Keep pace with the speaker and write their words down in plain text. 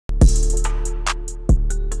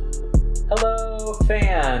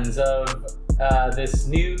fans of this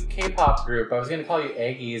new K-pop group. I was going to call you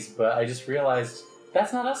Aggies, but I just realized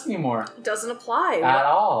that's not us anymore. It doesn't apply. At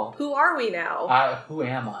all. Who are we now? Who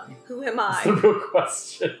am I? Who am I? That's the real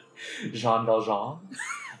question. Jean Valjean.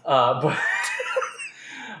 But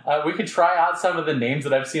we could try out some of the names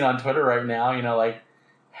that I've seen on Twitter right now. You know, like,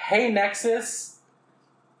 hey, Nexus.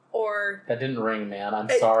 Or... That didn't ring, man. I'm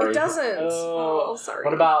sorry. It doesn't. Oh, sorry.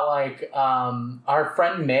 What about, like, our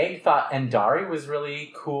friend Meg thought Endari was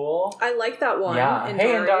really cool. I like that one. Yeah. Endari.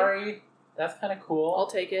 Hey, Endari. That's kind of cool. I'll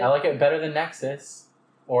take it. I like it better than Nexus.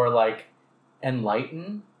 Or, like,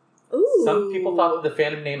 Enlighten. Ooh. Some people thought the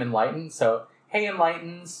fandom name Enlighten, so, hey,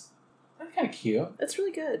 Enlightens. That's kind of cute. That's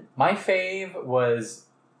really good. My fave was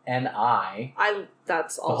NI.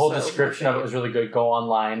 That's also the whole description of it was really good. Go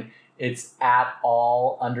online. It's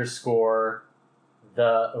 @all_what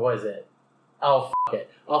is it? Oh, f*** it.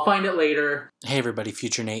 I'll find it later. Hey everybody,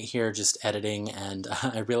 Future Nate here, just editing, and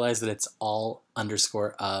I realized that it's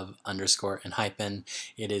all_of_Enhypen.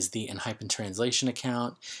 It is the Enhypen translation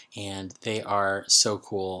account, and they are so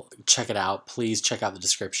cool. Check it out. Please check out the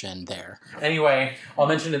description there. Anyway, I'll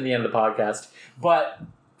mention it at the end of the podcast, but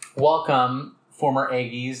welcome, former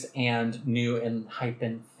Aggies and new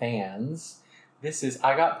Enhypen fans. This is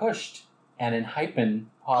I Got Pushed, an Enhypen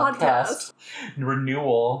podcast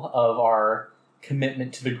renewal of our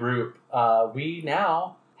commitment to the group. We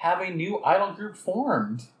now have a new idol group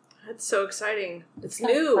formed. That's so exciting. It's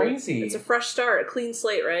new. Crazy. It's a fresh start, a clean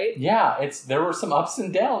slate, right? Yeah, there were some ups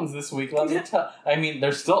and downs this week. Let me tell. I mean,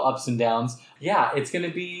 there's still ups and downs. Yeah, it's going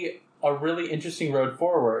to be a really interesting road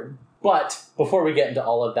forward. But before we get into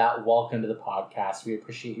all of that, welcome to the podcast. We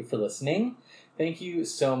appreciate you for listening. Thank you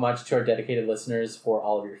so much to our dedicated listeners for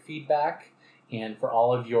all of your feedback and for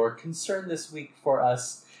all of your concern this week for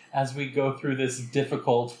us as we go through this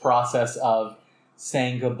difficult process of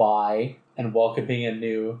saying goodbye and welcoming a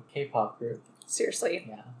new K-pop group. Seriously.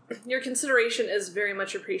 Yeah. Your consideration is very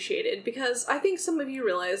much appreciated because I think some of you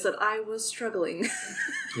realize that I was struggling.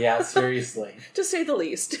 Yeah, seriously. To say the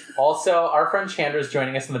least. Also, our friend Chandra is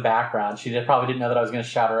joining us in the background. She probably didn't know that I was going to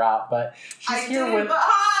shout her out, but she's here with...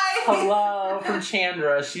 Hi! Hello from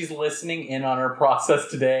Chandra. She's listening in on our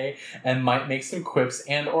process today and might make some quips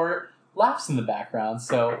and or laughs in the background.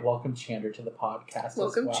 So welcome Chandra to the podcast.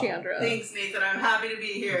 Welcome, as well. Chandra. Thanks, Nathan. I'm happy to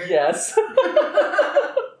be here. Yes.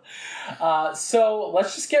 So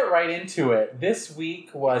let's just get right into it. This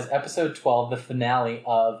week was episode 12, the finale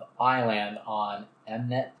of Island on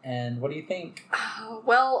Mnet. And what do you think?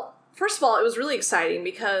 Well, first of all, it was really exciting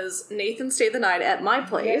because Nathan stayed the night at my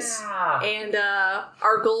place. Yeah. And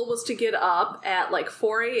our goal was to get up at like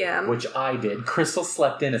 4 a.m. Which I did. Crystal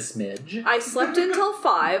slept in a smidge. I slept until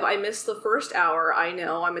 5. I missed the first hour. I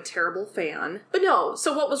know, I'm a terrible fan. But no,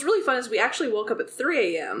 so what was really fun is we actually woke up at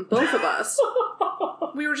 3 a.m., both of us.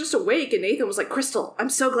 We were just awake, and Nathan was like, Crystal, I'm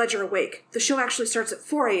so glad you're awake. The show actually starts at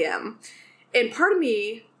 4 a.m. And part of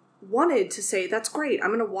me wanted to say, that's great, I'm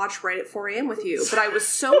going to watch right at 4 a.m. with you. But I was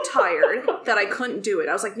so tired that I couldn't do it.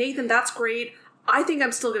 I was like, Nathan, that's great. I think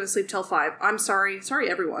I'm still going to sleep till 5. I'm sorry. Sorry,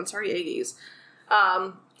 everyone. Sorry, Aggies.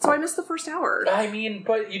 So I missed the first hour. I mean,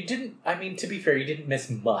 but you didn't, to be fair, you didn't miss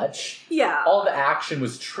much. Yeah. All the action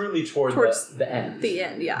was truly towards the end. The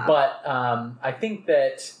end, yeah. But I think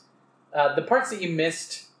that the parts that you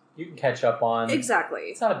missed, you can catch up on. Exactly.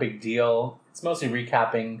 It's not a big deal. It's mostly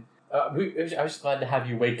recapping. I was glad to have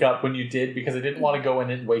you wake up when you did because I didn't want to go in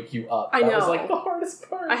and wake you up. I know. That was like the hardest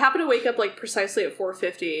part. I happened to wake up like precisely at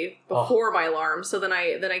 4:50 before my alarm. So then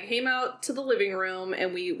I came out to the living room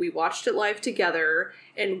and we watched it live together.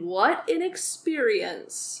 And what an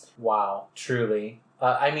experience! Wow, truly.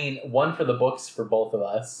 One for the books for both of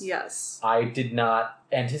us. Yes. I did not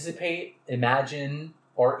anticipate, imagine,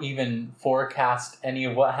 or even forecast any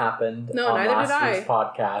of what happened No, on neither last did I. week's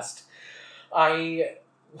podcast.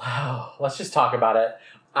 Let's just talk about it.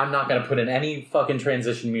 I'm not going to put in any fucking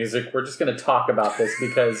transition music. We're just going to talk about this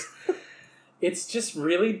because it's just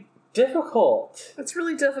really difficult. It's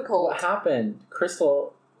really difficult. What happened?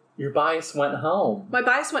 Crystal, your bias went home. My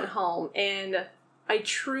bias went home, and I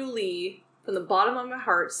truly, from the bottom of my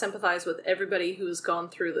heart, sympathize with everybody who has gone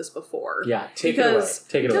through this before. Yeah, take it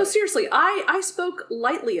away. No, seriously, I spoke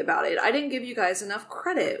lightly about it. I didn't give you guys enough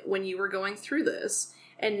credit when you were going through this.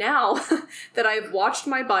 And now that I've watched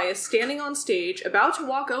my bias standing on stage, about to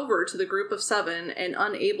walk over to the group of 7 and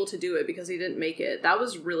unable to do it because he didn't make it, that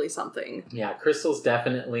was really something. Yeah, Crystal's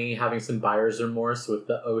definitely having some buyer's remorse with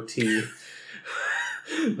the OT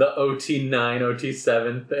The OT9,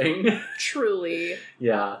 OT7 thing. Truly.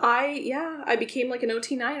 Yeah. I became like an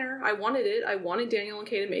OT9er. I wanted it. I wanted Daniel and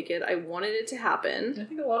Kay to make it. I wanted it to happen. I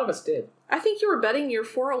think a lot of us did. I think you were betting your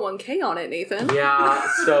 401k on it, Nathan. Yeah,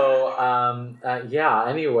 so,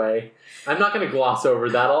 anyway. I'm not going to gloss over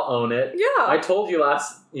that. I'll own it. Yeah. I told you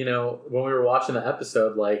when we were watching the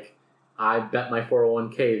episode, like, I bet my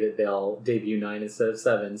 401k that they'll debut 9 instead of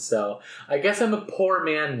 7, so I guess I'm a poor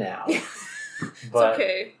man now. But it's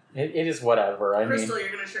okay. It is whatever. Crystal,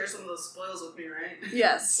 you're going to share some of those spoils with me, right?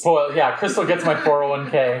 Yes. Well, yeah, Crystal gets my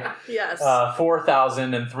 401k. Yes.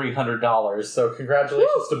 $4,300. So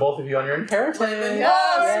congratulations to both of you on your inheritance. Yes.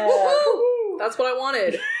 Yeah. Woohoo! That's what I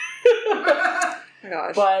wanted. Oh my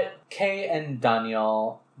gosh. But Kay and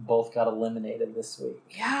Daniel both got eliminated this week.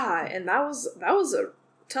 Yeah, and that was a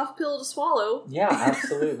tough pill to swallow. Yeah,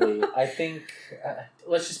 absolutely. I think,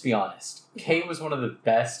 let's just be honest. Kay was one of the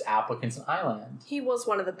best applicants in Island. He was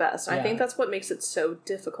one of the best. Yeah. I think that's what makes it so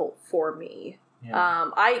difficult for me. Yeah.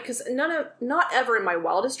 Because not ever in my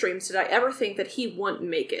wildest dreams did I ever think that he wouldn't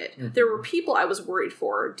make it. Mm-hmm. There were people I was worried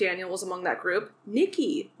for. Daniel was among that group.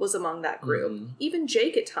 Nikki was among that group. Mm-hmm. Even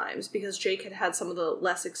Jake at times, because Jake had some of the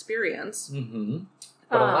less experience. Mm-hmm.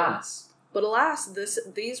 But alas. But alas,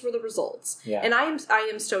 these were the results. Yeah. And I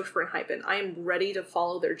am stoked for Enhypen. I am ready to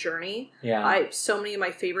follow their journey. Yeah. So many of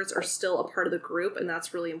my favorites are still a part of the group, and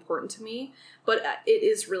that's really important to me. But it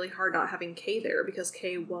is really hard not having Kay there, because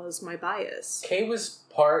Kay was my bias. Kay was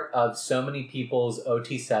part of so many people's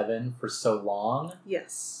OT7 for so long.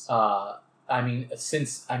 Yes.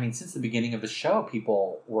 Since the beginning of the show,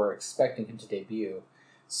 people were expecting him to debut.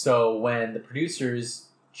 So when the producers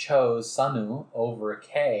chose Sanu over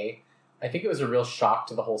Kay, I think it was a real shock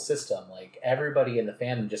to the whole system. Like, everybody in the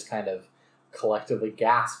fandom just kind of collectively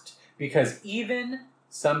gasped, because even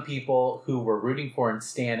some people who were rooting for and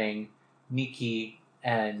standing Nikki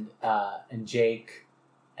and Jake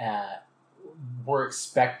were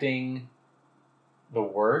expecting the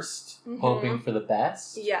worst, hoping for the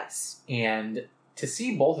best. Yes. And to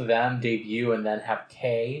see both of them debut and then have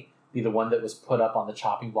Kay be the one that was put up on the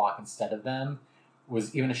chopping block instead of them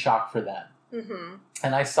was even a shock for them. Mm-hmm.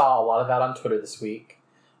 And I saw a lot of that on Twitter this week.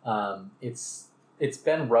 It's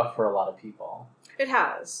been rough for a lot of people. It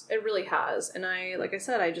has. It really has. And like I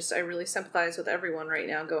said, I really sympathize with everyone right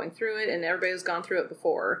now going through it, and everybody has gone through it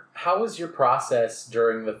before. How was your process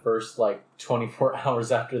during the first, 24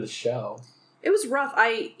 hours after the show? It was rough.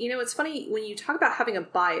 It's funny, when you talk about having a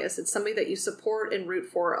bias, it's somebody that you support and root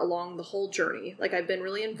for along the whole journey. Like, I've been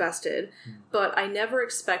really invested, but I never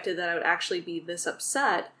expected that I would actually be this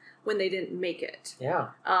upset when they didn't make it. Yeah.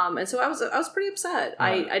 And so I was pretty upset.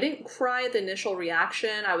 Yeah. I didn't cry at the initial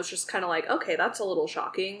reaction. I was just kind of like, okay, that's a little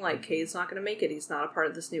shocking. Like, Kay's not going to make it. He's not a part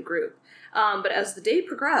of this new group. But as the day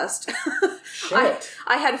progressed, I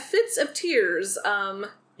had fits of tears.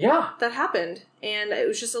 Yeah. That happened. And it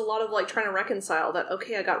was just a lot of trying to reconcile that,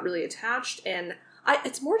 okay, I got really attached, and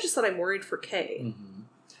it's more just that I'm worried for Kay. Mm-hmm.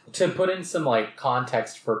 To put in some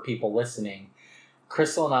context for people listening,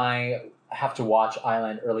 Crystal and I have to watch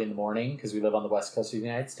Island early in the morning because we live on the west coast of the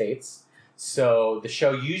United States. So the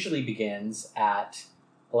show usually begins at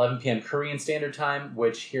 11 p.m. Korean Standard Time,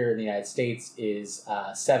 which here in the United States is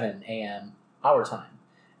 7 a.m. our time.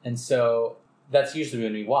 And so that's usually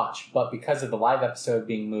when we watch. But because of the live episode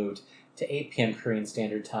being moved to 8 p.m. Korean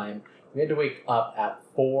Standard Time, we had to wake up at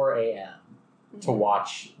 4 a.m. to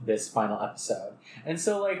watch this final episode. And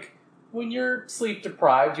so, when you're sleep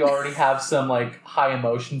deprived, you already have some high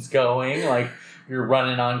emotions going, you're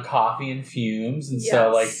running on coffee and fumes, and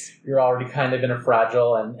so you're already kind of in a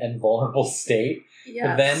fragile and vulnerable state. Yes.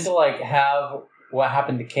 But then to have what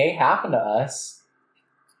happened to Kay happen to us,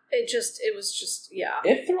 it was just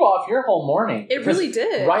it threw off your whole morning. It really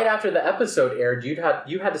did. Right after the episode aired, you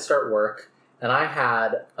had to start work, and I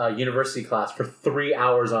had a university class for 3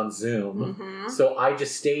 hours on Zoom, so I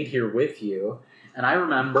just stayed here with you, and I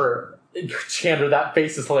remember. Chandra, that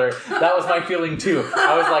face is hilarious. That was my feeling too.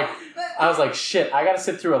 I was like, shit, I gotta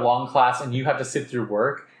sit through a long class and you have to sit through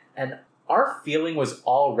work. And our feeling was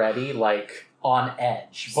already on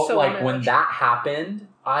edge. But so when that happened,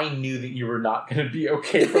 I knew that you were not gonna be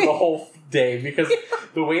okay for the whole day, because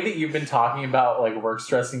the way that you've been talking about work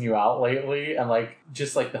stressing you out lately, and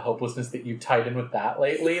just the hopelessness that you've tied in with that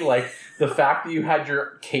lately, the fact that you had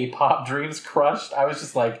your K-pop dreams crushed, I was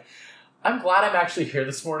just I'm glad I'm actually here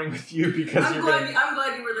this morning with you, because I'm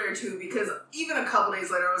glad you were there too, because even a couple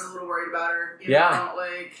days later I was a little worried about her. She's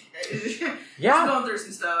going through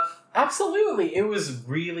some stuff. Absolutely. It was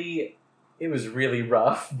really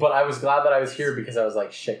rough, but I was glad that I was here, because I was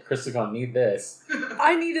like, shit, Chris is gonna need this.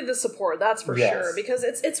 I needed the support, that's for Yes. sure, because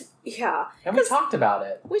it's yeah. And we talked about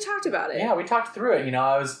it. We talked about it. Yeah, we talked through it.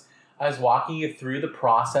 I was walking you through the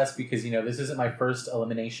process because, this isn't my first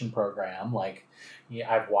elimination program. Like,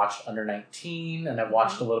 I've watched Under 19 and I've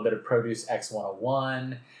watched a little bit of Produce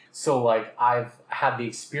X101. So, like, I've had the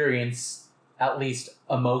experience, at least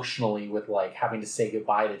emotionally, with, like, having to say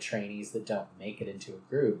goodbye to trainees that don't make it into a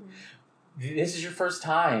group. This is your first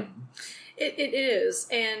time. It is.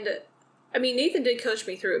 And, I mean, Nathan did coach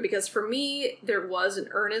me through it because for me, there was an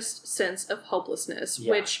earnest sense of hopelessness,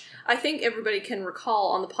 which I think everybody can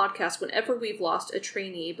recall on the podcast. Whenever we've lost a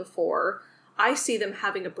trainee before, I see them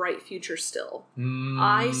having a bright future still.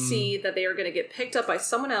 I see that they are going to get picked up by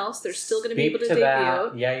someone else. They're still going to be able to debut.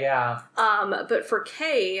 That. Yeah. But for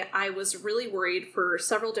Kay, I was really worried for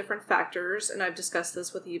several different factors, and I've discussed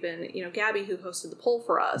this with even, Gabby, who hosted the poll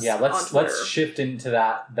for us. Yeah, on Twitter. let's shift into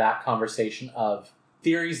that conversation of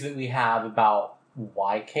theories that we have about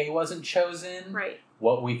why Kay wasn't chosen. Right.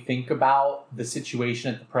 What we think about the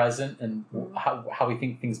situation at the present, and how we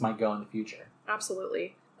think things might go in the future.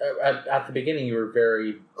 Absolutely. At the beginning, you were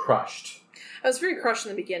very crushed. I was very crushed in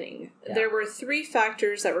the beginning. Yeah. There were 3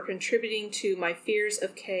 factors that were contributing to my fears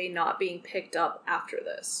of Kay not being picked up after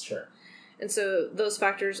this. Sure. And so those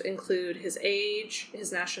factors include his age,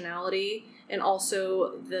 his nationality, and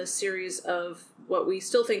also the series of what we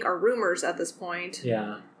still think are rumors at this point.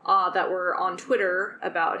 Yeah. That were on Twitter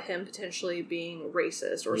about him potentially being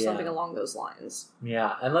racist or something along those lines.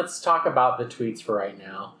 Yeah, and let's talk about the tweets for right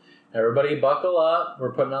now. Everybody buckle up.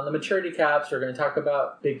 We're putting on the maturity caps. We're going to talk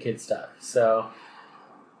about big kid stuff. So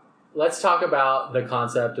let's talk about the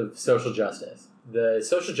concept of social justice. The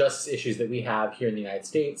social justice issues that we have here in the United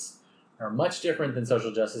States are much different than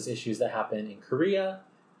social justice issues that happen in Korea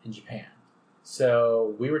and Japan.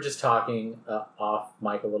 So we were just talking off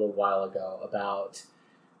mic a little while ago about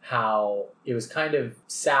how it was kind of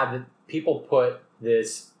sad that people put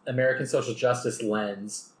this American social justice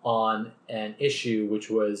lens on an issue which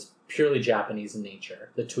was purely Japanese in nature.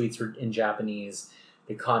 The tweets were in Japanese.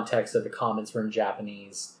 The context of the comments were in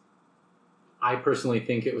Japanese. I personally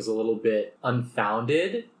think it was a little bit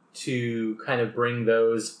unfounded to kind of bring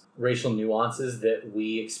those racial nuances that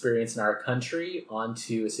we experience in our country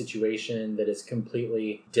onto a situation that is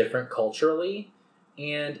completely different culturally.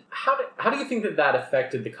 And how do you think that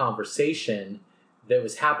affected the conversation that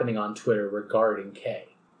was happening on Twitter regarding Kay?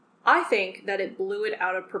 I think that it blew it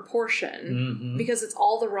out of proportion because it's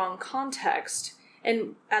all the wrong context.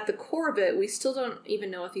 And at the core of it, we still don't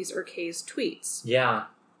even know if these are Kay's tweets. Yeah.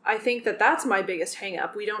 I think that that's my biggest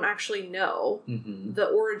hang-up. We don't actually know the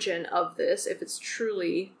origin of this, if it's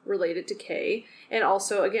truly related to Kay. And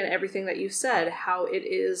also, again, everything that you said, how it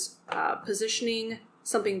is positioning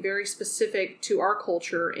something very specific to our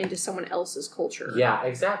culture into someone else's culture. Yeah,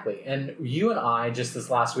 exactly. And you and I, just this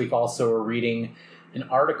last week, also were reading an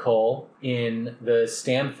article in the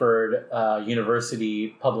Stanford University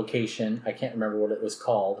publication, I can't remember what it was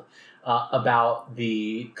called, about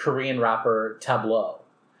the Korean rapper Tableau.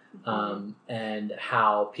 And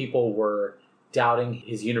how people were doubting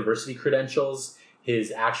his university credentials,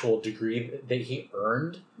 his actual degree that he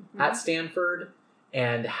earned at Stanford,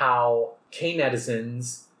 and how K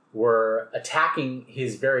netizens were attacking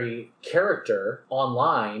his very character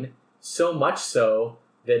online, so much so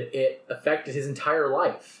that it affected his entire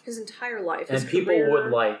life. His entire life. And people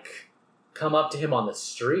would come up to him on the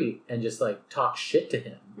street and just talk shit to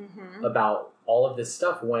him about all of this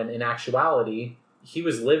stuff, when in actuality he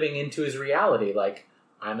was living into his reality.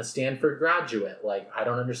 I'm a Stanford graduate. I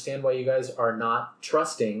don't understand why you guys are not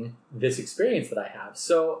trusting this experience that I have.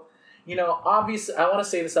 So, obviously, I want to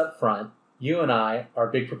say this up front. You and I are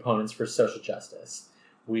big proponents for social justice.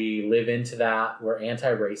 We live into that. We're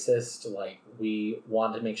anti-racist. We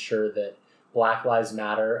want to make sure that Black Lives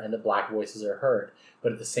Matter and that Black voices are heard.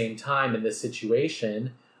 But at the same time, in this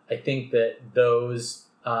situation, I think that those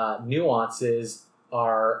nuances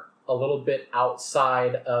are a little bit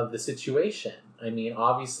outside of the situation. I mean,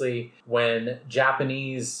 obviously, when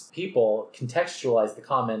Japanese people contextualize the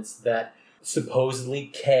comments that supposedly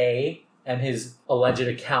Kay and his alleged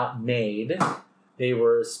account made, they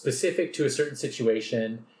were specific to a certain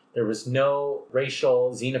situation. There was no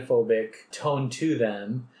racial, xenophobic tone to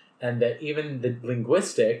them, and that even the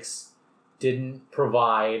linguistics didn't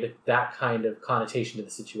provide that kind of connotation to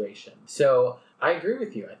the situation. So I agree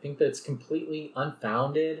with you. I think that it's completely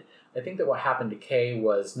unfounded. I think that what happened to Kay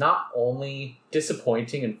was not only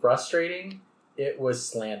disappointing and frustrating, it was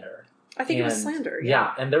slander. I think it was slander.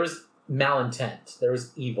 Yeah, and there was malintent. There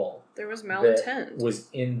was evil. There was malintent. That was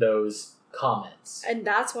in those comments. And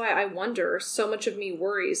that's why I wonder, so much of me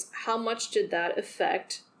worries, how much did that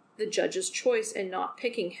affect the judge's choice and not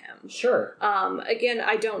picking him. Sure. Again,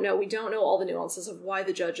 I don't know. We don't know all the nuances of why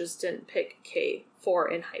the judges didn't pick Kay for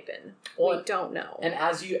Enhypen. We don't know. And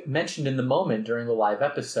as you mentioned in the moment during the live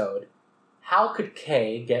episode, how could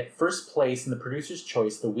Kay get first place in the producer's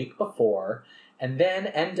choice the week before and then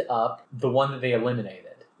end up the one that they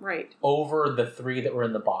eliminated? Right. Over the 3 that were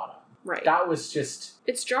in the bottom. Right. That was just...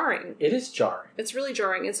 It's jarring. It is jarring. It's really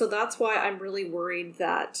jarring. And so that's why I'm really worried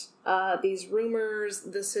that these rumors,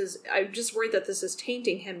 I'm just worried that this is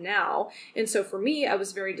tainting him now. And so for me, I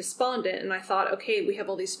was very despondent and I thought, okay, we have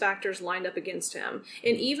all these factors lined up against him.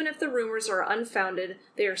 And even if the rumors are unfounded,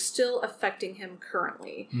 they are still affecting him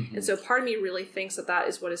currently. Mm-hmm. And so part of me really thinks that that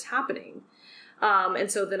is what is happening. And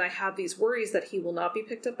so then I have these worries that he will not be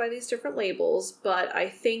picked up by these different labels, but I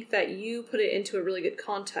think that you put it into a really good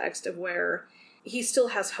context of where he still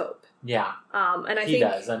has hope. Yeah. And I think he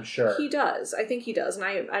does, I'm sure. He does. I think he does.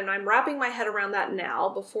 And I'm wrapping my head around that now.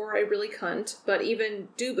 Before I really couldn't. But even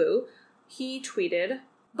Dubu, he tweeted,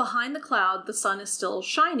 "Behind the cloud, the sun is still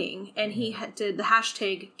shining." And he did the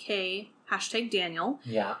hashtag K, hashtag Daniel.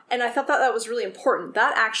 Yeah. And I thought that was really important.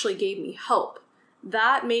 That actually gave me hope.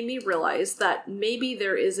 That made me realize that maybe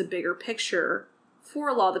there is a bigger picture for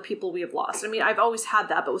a lot of the people we have lost. I mean, I've always had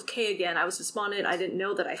that, but with Kay again, I was despondent. I didn't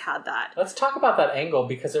know that I had that. Let's talk about that angle,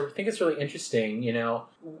 because I think it's really interesting, you know,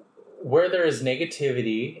 where there is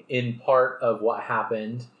negativity in part of what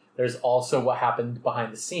happened, there's also what happened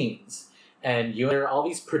behind the scenes. And there are all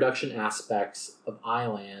these production aspects of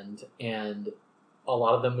Island, and a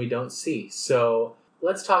lot of them we don't see. So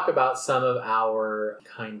let's talk about some of our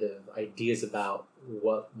kind of ideas about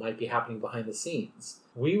what might be happening behind the scenes.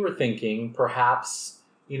 We were thinking perhaps,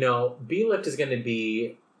 you know, B-Lift is going to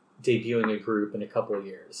be debuting a group in a couple of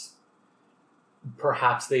years.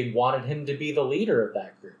 Perhaps they wanted him to be the leader of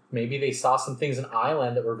that group. Maybe they saw some things in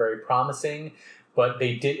Island that were very promising, but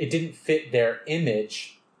it didn't fit their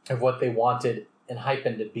image of what they wanted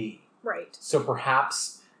Enhypen to be. Right. So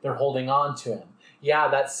perhaps they're holding on to him. Yeah,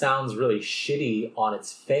 that sounds really shitty on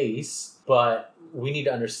its face, but we need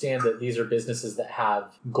to understand that these are businesses that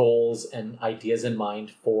have goals and ideas in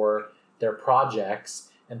mind for their projects,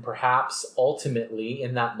 and perhaps ultimately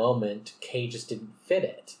in that moment, Kay just didn't fit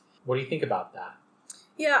it. What do you think about that?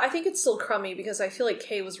 Yeah, I think it's still crummy because I feel like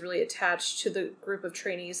Kay was really attached to the group of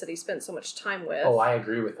trainees that he spent so much time with. Oh, I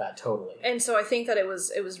agree with that totally. And so I think that it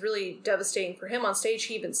was really devastating for him. On stage,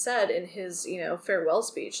 he even said in his, farewell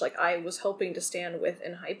speech, like, I was hoping to stand with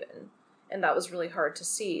Enhypen. And that was really hard to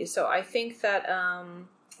see. So I think that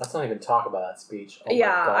let's not even talk about that speech. Oh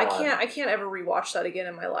yeah, my God. I can't ever rewatch that again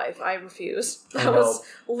in my life. I refuse. That was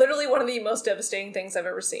literally one of the most devastating things I've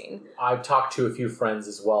ever seen. I've talked to a few friends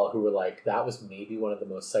as well who were like, that was maybe one of the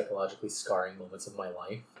most psychologically scarring moments of my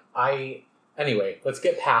life. Anyway, let's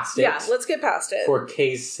get past it. Yeah, let's get past it. For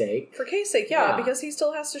Kay's sake. For Kay's sake, yeah, because he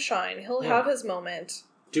still has to shine. He'll have his moment.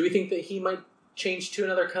 Do we think that he might change to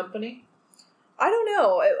another company? I don't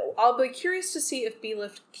know. I'll be curious to see if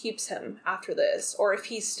B-Lift keeps him after this, or if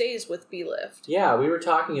he stays with B-Lift. Yeah, we were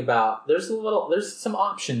talking about, there's some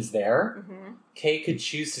options there. Mm-hmm. Kay could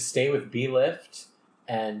choose to stay with B-Lift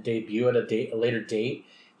and debut at a later date.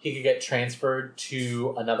 He could get transferred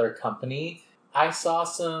to another company. I saw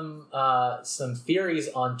some theories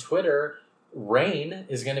on Twitter. Rain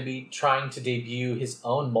is going to be trying to debut his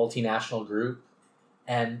own multinational group,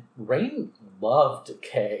 and Rain loved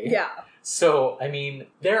Kay. Yeah. So, I mean,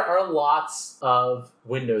 there are lots of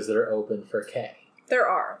windows that are open for Kay. There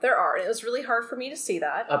are. And it was really hard for me to see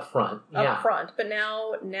that. Up front. But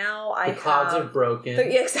now the clouds have broken.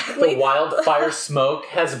 Exactly. The wildfire smoke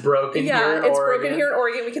has broken here in Oregon. Yeah, it's broken here in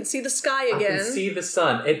Oregon. We can see the sky again. I can see the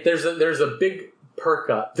sun. There's a big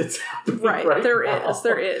perk up that's happening right there now.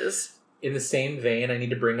 There is. In the same vein, I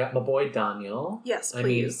need to bring up my boy Daniel. Yes,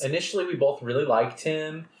 please. I mean, initially we both really liked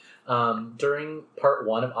him. During part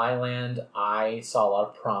 1 of Island, I saw a lot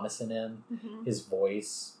of promise in him, his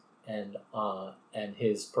voice and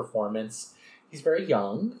his performance. He's very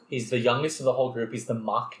young. He's the youngest of the whole group. He's the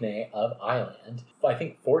maknae of Island. I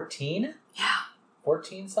think 14? Yeah.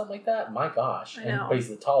 14, something like that? My gosh. I know. But he's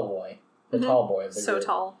the tall boy. The tall boy of the group. So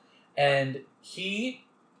tall. And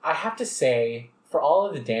I have to say, for all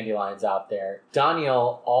of the dandelions out there,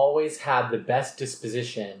 Daniel always had the best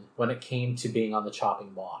disposition when it came to being on the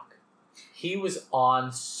chopping block. He was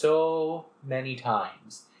on so many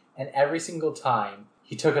times, and every single time,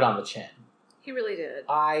 he took it on the chin. He really did.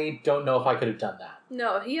 I don't know if I could have done that.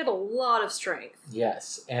 No, he had a lot of strength.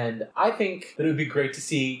 Yes, and I think that it would be great to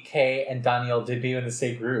see Kay and Daniel debut in the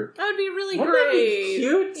same group. That would be really Wouldn't that great. be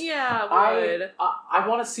cute? Yeah, it would. I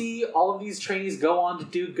want to see all of these trainees go on to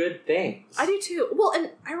do good things. I do too. Well, and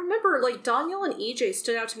I remember, like, Daniel and EJ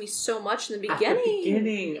stood out to me so much in the beginning. At the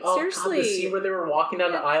beginning. Oh, Seriously. God, the scene where they were walking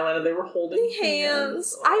down the island and they were holding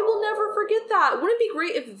hands. I will never forget that. Wouldn't it be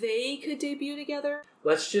great if they could debut together?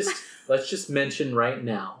 Let's just mention right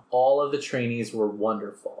now, all of the trainees were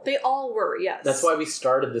wonderful. They all were, yes. That's why we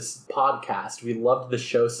started this podcast. We loved the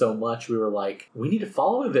show so much. We were like, we need to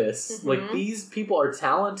follow this. Mm-hmm. Like, these people are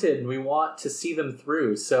talented and we want to see them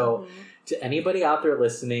through. So to anybody out there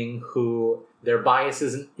listening who their bias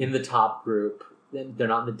isn't in the top group, they're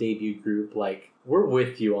not in the debut group, like, we're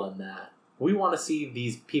with you on that. We want to see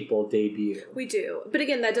these people debut. We do. But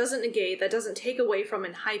again, that doesn't take away from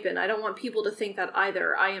Enhypen. I don't want people to think that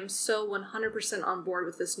either. I am so 100% on board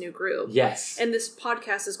with this new group. Yes. And this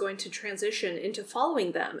podcast is going to transition into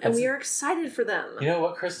following them. And we are excited for them. You know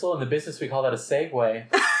what, Crystal? In the business, we call that a segue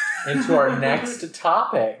into our next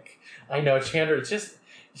topic. I know, Chandra, she's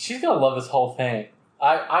going to love this whole thing.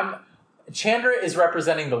 Chandra is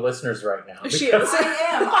representing the listeners right now. She is.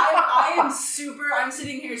 I am I'm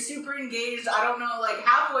sitting here super engaged. I don't know, like,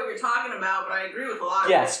 half of what you're talking about, but I agree with a lot of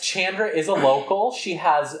it. Yes, Chandra is a local. She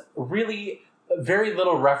has really very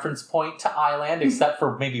little reference point to Island, except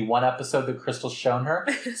for maybe one episode that Crystal's shown her.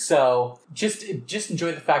 So just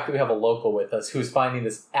enjoy the fact that we have a local with us who's finding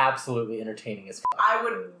this absolutely entertaining as fuck.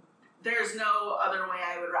 There's no other way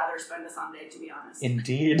I would rather spend a Sunday, to be honest.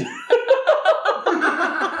 Indeed.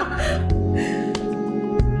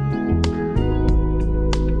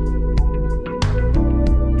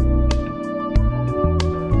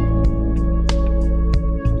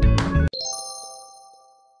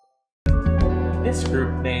 This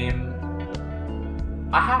group name,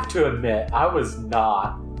 I have to admit, I was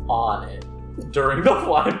not on it during the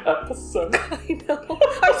live episode. I know.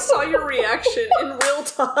 I saw your reaction in real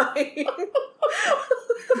time.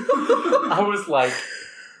 I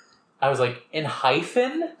was like, in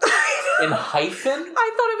hyphen? In hyphen?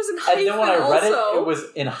 I thought it was in hyphen. And then when I read also. it was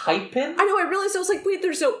in hyphen? I know, I realized, I was like, wait,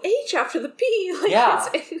 there's no H after the P. Like, Yeah.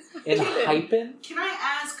 It's In hyphen? Can I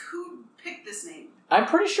ask who picked this name? I'm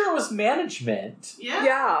pretty sure it was management. Yeah?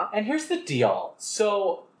 Yeah. And here's the deal.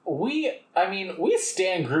 So, we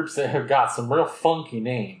stan groups that have got some real funky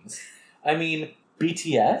names. I mean,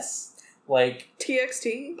 BTS? Like...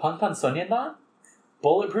 TXT? Pangpan Sonyeondan?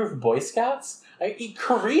 Bulletproof Boy Scouts?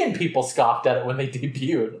 Korean people scoffed at it when they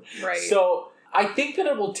debuted. Right. So, I think that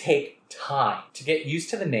it will take time to get used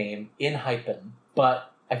to the name in hyphen,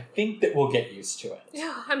 but I think that we'll get used to it.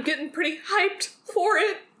 Yeah, I'm getting pretty hyped for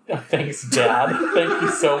it. Thanks, Dad. Thank you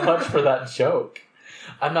so much for that joke.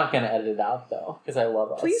 I'm not going to edit it out, though, because I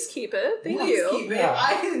love us. Please keep it. Thank Please you. keep it. Yeah.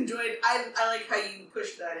 I enjoyed. I like how you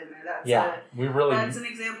pushed that in there. That's an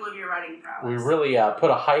example of your writing prowess. we really put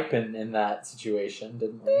a hype in that situation,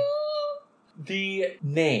 didn't we? The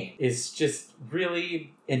name is just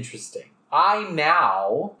really interesting. I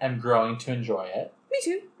now am growing to enjoy it. Me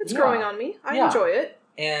too. It's Yeah. growing on me. I Yeah. enjoy it.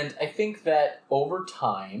 And I think that over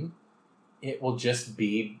time, it will just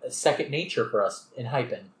be second nature for us in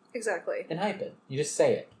hyphen. Exactly. In hyphen. You just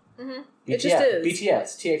say it. Mm-hmm. BTS, It just is.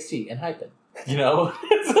 BTS, TXT, and hyphen. You know?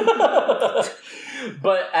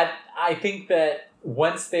 But I think that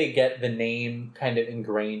once they get the name kind of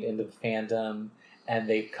ingrained into the fandom and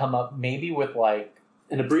they come up maybe with like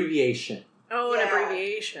an abbreviation Oh, an Yeah.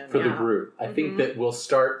 abbreviation. for the yeah. group, I think Mhm. that we'll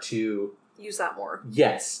start to... Use that more.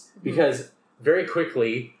 Yes, Mhm. because very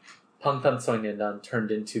quickly, Pangtan Sonyeondan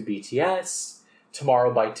turned into BTS,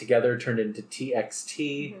 Tomorrow by Together turned into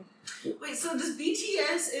TXT. Mhm. Wait, so does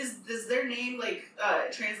BTS does their name like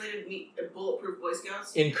translated Bulletproof Boy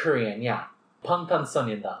Scouts? In Korean, yeah. Pangtan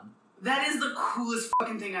Sonyeondan. That is the coolest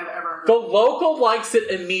fucking thing I've ever heard. The local likes it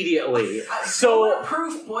immediately. So,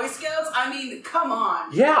 Bulletproof Boy Scouts? I mean, come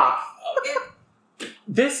on. yeah.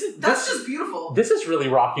 That's This just beautiful. this is really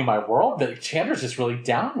rocking my world that Chandra's just really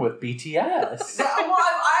down with BTS.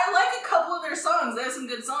 I like a couple of their songs. They have some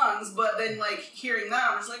good songs, but then like hearing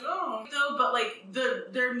that, I'm just like, oh. No, but like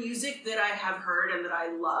their music that I have heard and that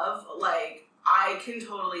I love, like I can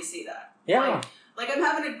totally see that. Yeah. Like I'm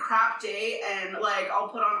having a crap day and like I'll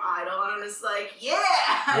put on Idol and I'm just like, yeah.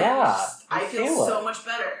 Yeah, I you feel feel so it. much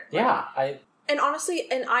better. Yeah. And honestly,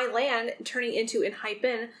 in Island turning into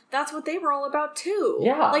Enhypen, that's what they were all about too.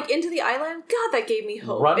 Yeah. Like Into the Island, God, that gave me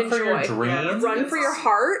hope Run and for joy. your Yeah, dreams. that's Run for your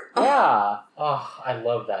heart. Ugh. Yeah. Oh, I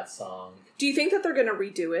love that song. Do you think that they're going to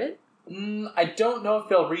redo it? I don't know if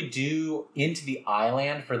they'll redo Into the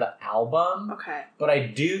Island for the album, Okay. but I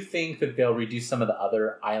do think that they'll redo some of the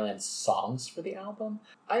other Island songs for the album.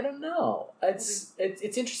 I don't know. It's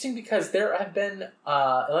interesting because there have been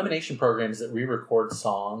elimination programs that re-record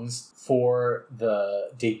songs for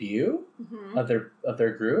the debut Mm-hmm. of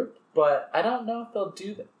their group, but I don't know if they'll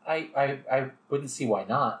do that. I wouldn't see why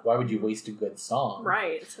not. Why would you waste a good song?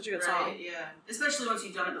 Right. It's such a good song. Right, yeah. Especially once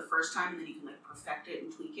you've done it the first time, and then you can like perfect it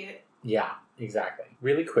and tweak it. Yeah, exactly.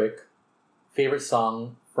 Really quick, favorite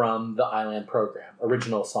song from the Island program,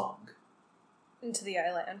 original song. Into the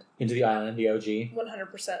Island. Into the Island, the OG.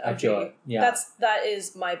 100% I feel it. Yeah, That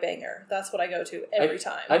is my banger. That's what I go to every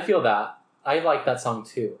time. I feel that. I like that song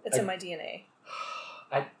too. It's in my DNA.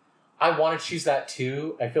 I want to choose that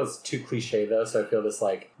too. I feel it's too cliche though, so I feel this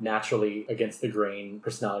like naturally against the grain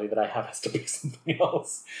personality that I have has to pick something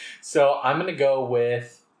else. So I'm gonna go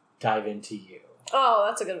with Dive Into You. Oh,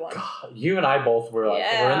 that's a good one. God, you and I both were like,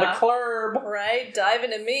 we're in the club. Right? Dive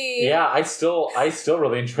into me. Yeah, I still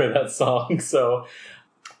really enjoy that song. So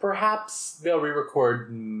perhaps they'll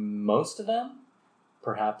re-record most of them.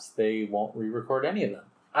 Perhaps they won't re-record any of them.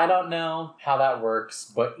 I don't know how that works,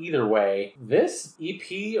 but either way, this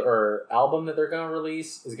EP or album that they're going to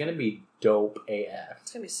release is going to be dope AF.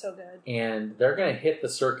 It's going to be so good. And they're going to hit the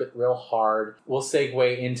circuit real hard. We'll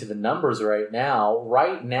segue into the numbers right now.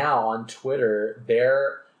 Right now on Twitter,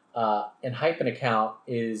 their Enhypen account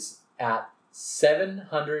is at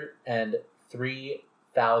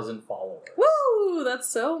 703,000 followers. Woo! That's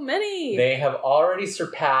so many. They have already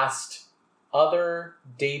surpassed other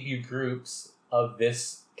debut groups of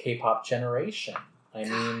this K-pop generation. I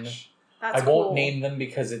mean, That's I won't cool. name them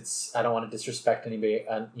because I don't want to disrespect anybody.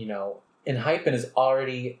 Enhypen is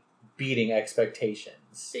already beating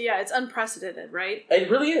expectations. Yeah, it's unprecedented, right? It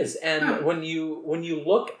really is. And when you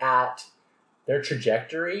look at their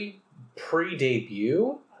trajectory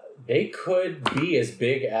pre-debut, they could be as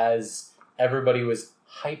big as everybody was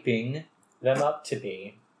hyping them up to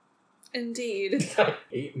be. Indeed. I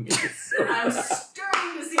hate me so I'm bad.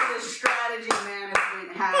 starting to see the strategy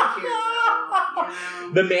management hack here, though. You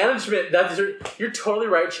know? The management, you're totally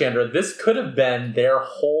right, Chandra. This could have been their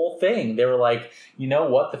whole thing. They were like, you know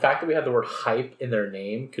what? The fact that we have the word hype in their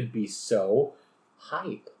name could be so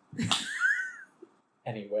hype.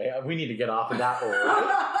 Anyway, we need to get off of that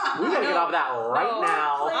right. We gotta get off of that right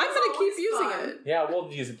now. I'm going to keep using fun. it. Yeah,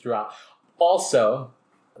 we'll use it throughout. Also,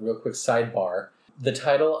 a real quick sidebar. The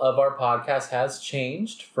title of our podcast has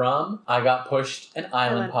changed from I Got Pushed an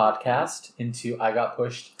Island Podcast into I Got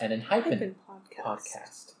Pushed an Enhypen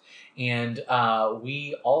Podcast. And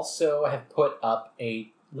we also have put up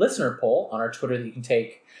a listener poll on our Twitter that you can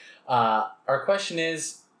take. Our question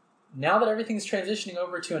is, now that everything's transitioning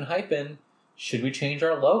over to Enhypen, should we change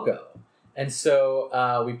our logo? And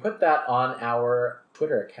so we put that on our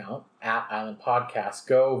Twitter account, @Island Podcast.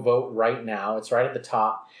 Go vote right now. It's right at the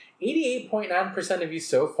top. 88.9% of you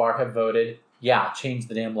so far have voted, yeah, change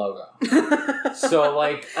the damn logo. So,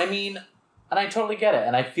 I mean, and I totally get it.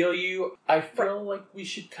 And I feel you. I feel like we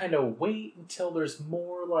should kind of wait until there's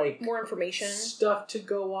more, more information. stuff to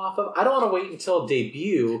go off of. I don't want to wait until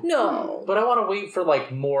debut. No. But I want to wait for,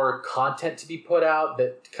 more content to be put out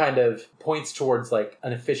that kind of points towards, an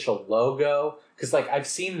official logo. Because, I've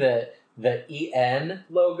seen the EN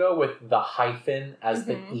logo with the hyphen as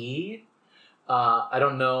the E. I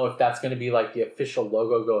don't know if that's going to be, the official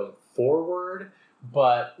logo going forward.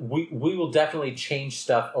 But we will definitely change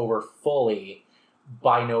stuff over fully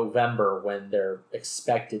by November when they're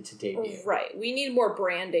expected to debut. Right. We need more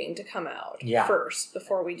branding to come out first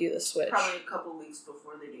before we do the switch. Probably a couple weeks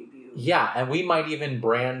before they debut. Yeah, and we might even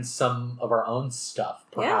brand some of our own stuff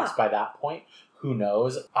perhaps by that point. Who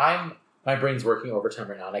knows? My brain's working overtime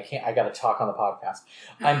right now, and I gotta talk on the podcast.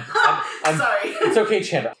 I'm Sorry. It's okay,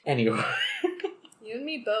 Chandra. Anyway. You and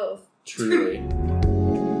me both. Truly.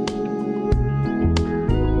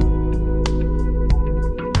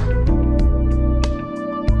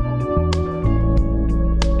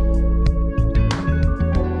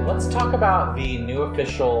 Let's talk about the new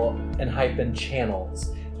official Enhypen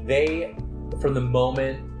channels. They, from the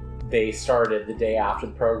moment they started the day after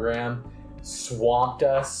the program, swamped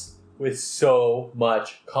us with so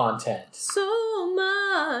much content. So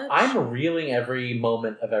much. I'm reeling every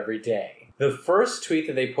moment of every day. The first tweet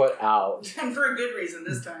that they put out... And for a good reason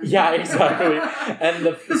this time. Yeah, exactly.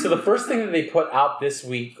 And so the first thing that they put out this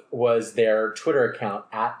week was their Twitter account,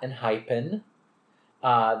 @Enhypen.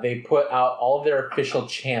 They put out all of their official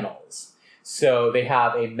channels. So they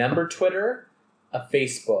have a member Twitter, a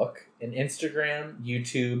Facebook, an Instagram,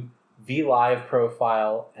 YouTube, VLive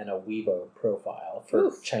profile, and a Weibo profile for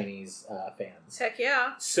Oof. Chinese fans. Heck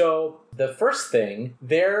yeah. So the first thing,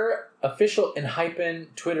 their official Enhypen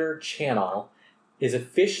Twitter channel is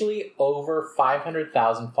officially over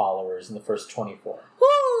 500,000 followers in the first 24.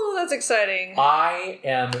 Woo, that's exciting. I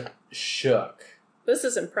am shook. This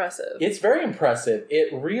is impressive. It's very impressive.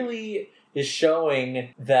 It really is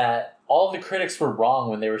showing that all the critics were wrong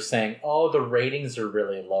when they were saying, oh, the ratings are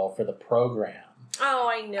really low for the program. Oh,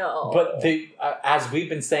 I know. But as we've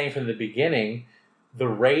been saying from the beginning, the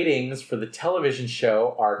ratings for the television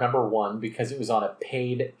show are number one because it was on a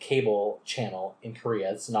paid cable channel in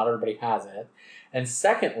Korea, so not everybody has it. And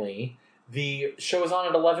secondly, the show is on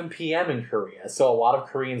at 11 p.m. in Korea, so a lot of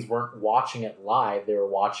Koreans weren't watching it live, they were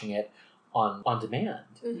watching it on demand.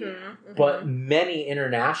 Mm-hmm, mm-hmm. But many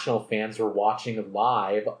international fans were watching it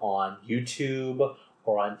live on YouTube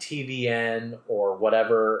or on TVN or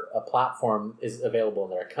whatever a platform is available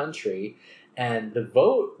in their country. And the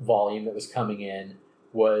vote volume that was coming in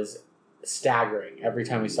was staggering. Every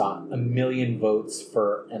time we saw 1 million votes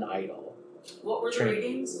for an idol. What were the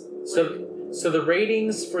ratings? So the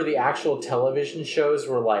ratings for the actual television shows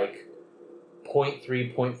were like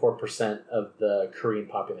 0.3, 0.4% of the Korean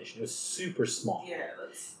population. It was super small. Yeah,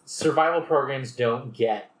 that's... Survival programs don't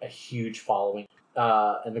get a huge following.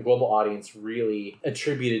 And the global audience really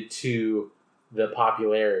attributed to the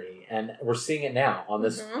popularity. And we're seeing it now on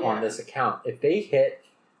this on this account. If they hit,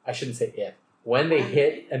 I shouldn't say if, when they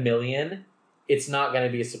hit 1 million, it's not going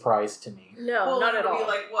to be a surprise to me. No, not at all. It'll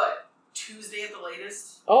be like, what, Tuesday at the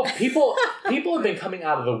latest? Oh, people have been coming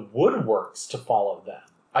out of the woodworks to follow them.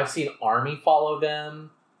 I've seen Army follow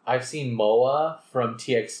them. I've seen Moa from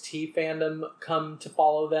TXT fandom come to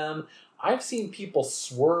follow them. I've seen people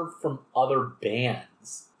swerve from other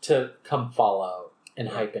bands to come follow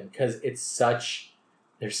Enhypen because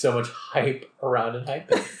there's so much hype around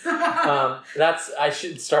Enhypen. I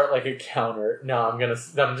should start like a counter. No, I'm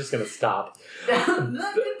just gonna stop. That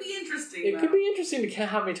could be interesting. It could be interesting to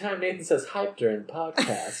count how many times Nathan says hype during the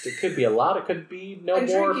podcast. It could be a lot. It could be no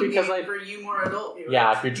more because for you more adult viewers.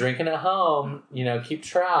 Yeah, if you're drinking at home, keep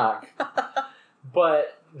track.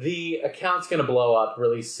 But the account's going to blow up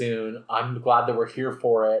really soon. I'm glad that we're here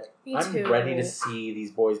for it. I'm ready to see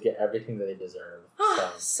these boys get everything that they deserve.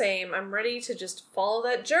 Same. I'm ready to just follow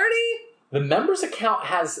that journey. The members account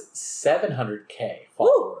has 700K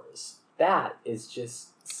followers. Woo! That is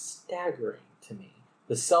just staggering to me.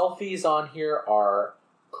 The selfies on here are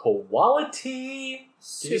quality.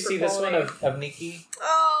 Did you see this one of Nikki?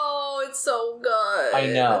 Oh, it's so good. I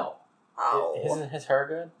know. Oh. Isn't his hair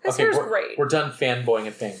good? His hair's great. We're done fanboying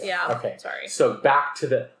and fangirling. Yeah. Okay. Sorry. So back to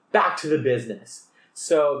the business.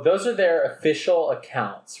 So those are their official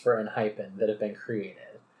accounts for Enhypen that have been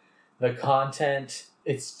created. The content,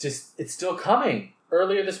 it's still coming.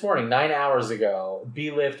 Earlier this morning, 9 hours ago,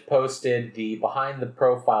 B-Lift posted the behind the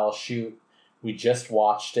profile shoot. We just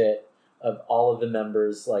watched it of all of the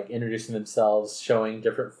members introducing themselves, showing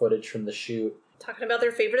different footage from the shoot. Talking about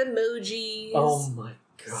their favorite emojis. Oh my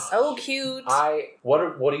God. So cute. What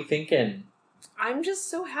are you thinking? I'm just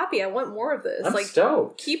so happy. I want more of this. I'm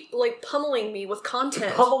stoked. Keep pummeling me with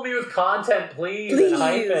content. Pummel me with content, please.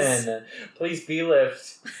 Enhypen. Please,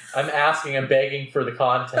 B-Lift. I'm begging for the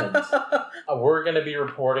content. We're going to be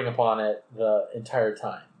reporting upon it the entire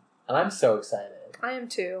time. And I'm so excited. I am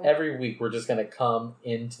too. Every week we're just going to come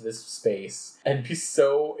into this space and be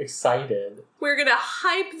so excited. We're going to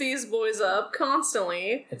hype these boys up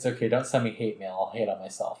constantly. It's okay. Don't send me hate mail. I'll hate on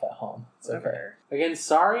myself at home. It's okay. Whatever. Again,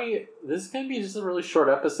 sorry. This is going to be just a really short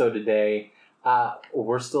episode today.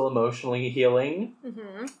 We're still emotionally healing.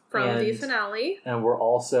 Mm-hmm. From the finale. And we're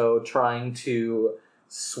also trying to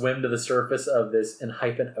swim to the surface of this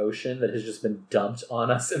Enhypen ocean that has just been dumped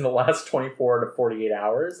on us in the last 24 to 48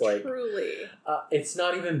 hours. Truly. It's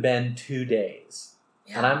not even been 2 days.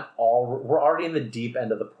 Yeah. And we're already in the deep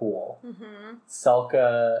end of the pool. Mm-hmm.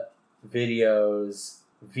 Selka videos,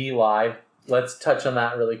 VLive. Let's touch on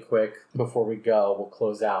that really quick before we go. We'll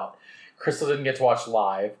close out. Crystal didn't get to watch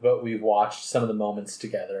live, but we've watched some of the moments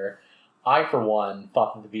together. I, for one,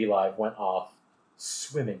 thought that the VLive went off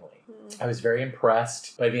swimmingly. I was very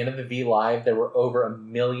impressed. By the end of the VLive, there were over 1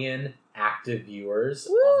 million active viewers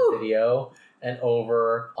on the video and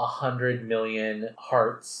over 100 million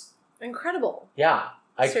hearts. Incredible. Yeah.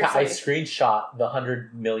 I screenshot the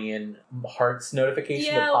 100 million hearts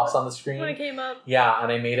notification that pops on the screen. When it came up. Yeah,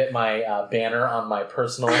 and I made it my banner on my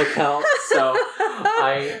personal account. So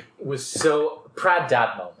I was so proud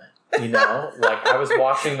dad moment. I was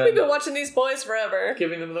watching them. We've been watching these boys forever.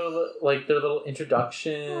 Giving them their little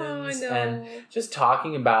introductions. Oh, I know. And just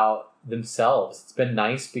talking about themselves. It's been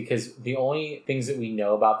nice because the only things that we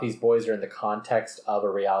know about these boys are in the context of a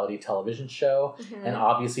reality television show. Mhm. And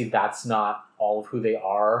obviously that's not all of who they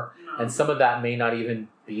are. No. And some of that may not even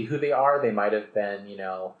be who they are. They might have been,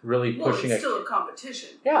 really pushing it's still a competition.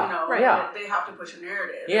 Yeah, right. Yeah. They have to push a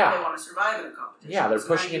narrative. Yeah. If they want to survive in a competition. Yeah, they're So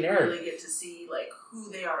pushing now a you narrative. really get to see like who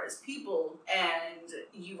they are as people, and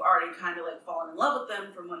you've already kind of like fallen in love with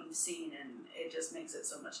them from what you've seen, and it just makes it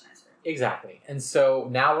so much nicer. Exactly. And so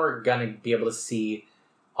now we're going to be able to see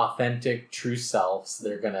authentic, true selves.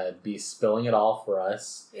 They're going to be spilling it all for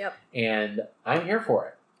us. Yep. And I'm here for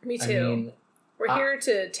it. Me too. I mean, We're here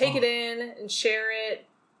to take it in and share it,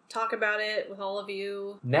 talk about it with all of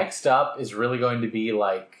you. next up is really going to be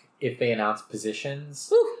like if they announce positions.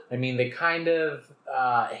 Whew. I mean, they kind of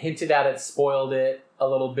hinted at it, spoiled it a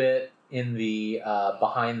little bit in the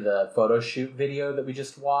behind the photo shoot video that we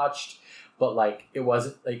just watched. But like it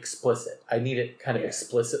wasn't explicit. I need it kind of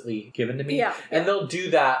explicitly given to me. Yeah. And they'll do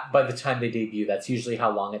that by the time they debut. That's usually how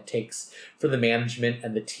long it takes for the management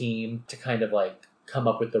and the team to kind of like come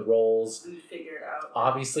up with the roles. And figure it out.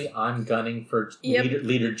 Obviously, I'm gunning for Yep.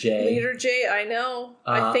 leader J. Leader J, I know.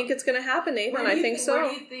 I think it's going to happen, Nathan. I think so. Where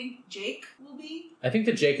do you think Jake will be? I think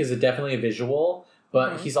that Jake is definitely a visual,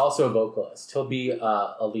 but Mhm. he's also a vocalist. He'll be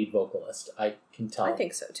a lead vocalist. I can tell. I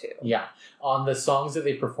think so too. Yeah. On the songs that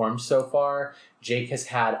they performed so far, Jake has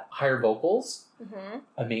had higher vocals. Mm-hmm.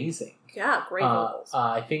 Amazing. Yeah, great vocals.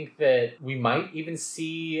 I think that we might even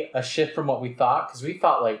see a shift from what we thought, because we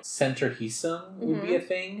thought like center Heesung would be a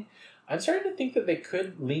thing. I'm starting to think that they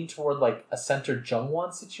could lean toward like a center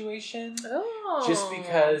Jungwon situation, Oh. just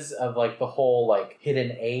because of like the whole like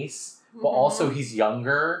hidden ace, but Mhm. also he's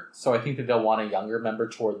younger, so I think that they'll want a younger member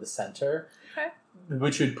toward the center. Okay.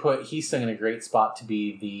 Which would put Heesung in a great spot to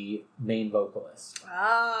be the main vocalist.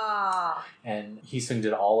 Ah. And Heesung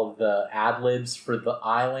did all of the ad-libs for the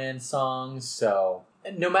Island songs, so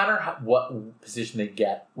no matter what position they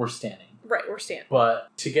get, we're standing. Right, we're standing. But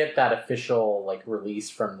to get that official like release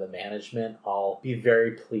from the management, I'll be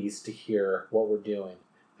very pleased to hear what we're doing.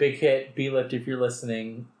 Big Hit, B-Lift, if you're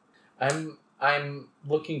listening, I'm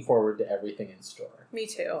looking forward to everything in store. Me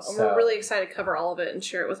too. And So- we're really excited to cover all of it and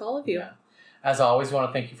share it with all of you. Yeah. As always, I want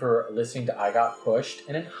to thank you for listening to I Got Pushed,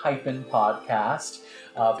 an Enhypen podcast.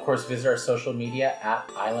 Of course, visit our social media at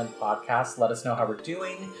Island Podcast. Let us know how we're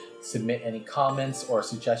doing. Submit any comments or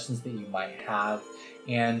suggestions that you might have.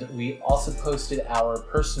 And we also posted our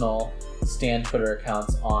personal Stan Twitter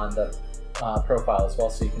accounts on the profile as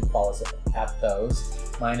well, so you can follow us at those.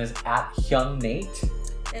 Mine is at HyoungNate.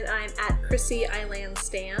 And I'm at Chrissy Island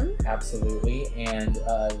Stan. Absolutely, and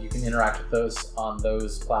you can interact with those on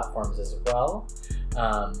those platforms as well.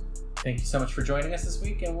 Thank you so much for joining us this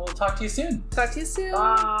week, and we'll talk to you soon. Talk to you soon.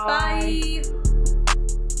 Bye. Bye.